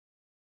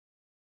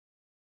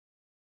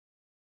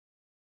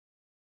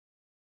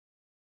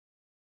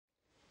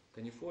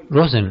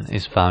Rosin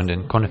is found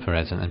in conifer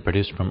resin and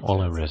produced from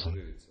olive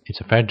resin. It's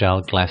a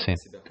fragile, glassy,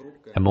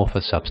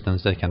 amorphous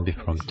substance that can be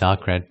from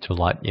dark red to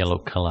light yellow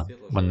color.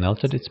 When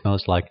melted, it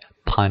smells like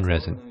pine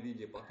resin.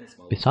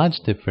 Besides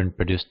different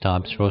produced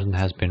types, rosin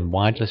has been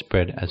widely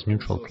spread as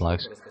neutral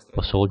flux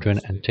for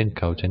soldering and tin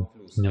coating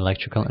in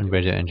electrical and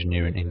radio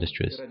engineering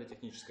industries.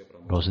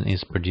 Rosin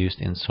is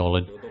produced in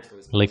solid,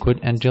 liquid,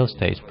 and gel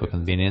states for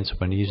convenience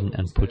when using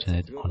and putting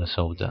it on a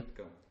solder.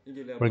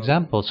 For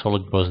example,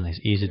 solid rosin is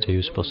easy to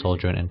use for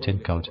soldering and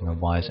tin coating of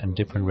wires and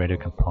different radio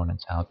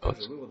components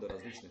outputs.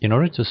 In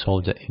order to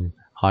solder in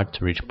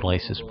hard-to-reach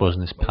places,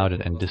 rosin is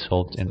powdered and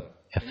dissolved in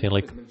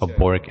ethylic or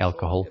boric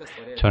alcohol,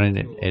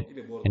 turning it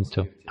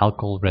into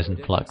alkyl resin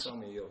flux.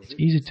 It's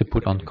easy to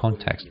put on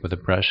contacts with a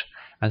brush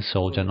and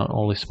solder not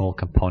only small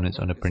components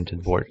on a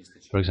printed board,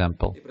 for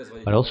example,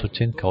 but also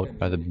tin coat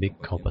by the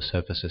big copper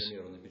surfaces.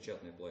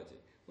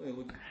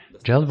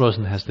 Gel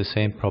rosin has the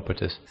same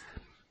properties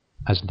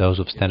as those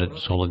of standard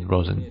solid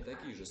rosin,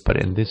 but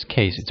in this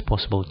case it's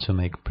possible to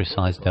make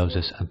precise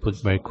doses and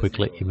put very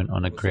quickly even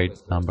on a great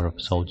number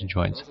of solder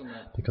joints,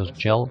 because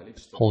gel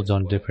holds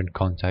on different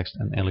contacts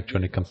and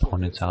electronic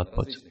components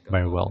outputs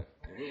very well.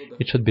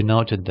 It should be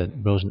noted that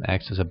rosin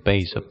acts as a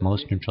base of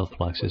most neutral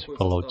fluxes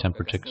for low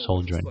temperature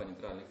soldering,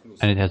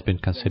 and it has been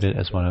considered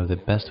as one of the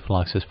best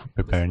fluxes for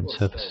preparing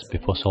surfaces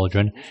before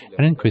soldering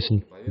and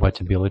increasing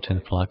wettability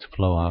and flux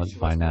flow out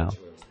by now.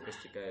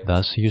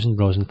 Thus, using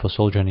rosin for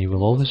soldering, you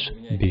will always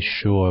be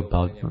sure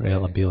about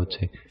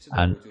reliability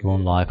and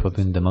long life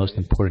within the most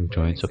important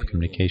joints of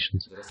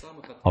communications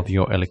of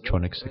your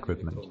electronics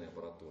equipment.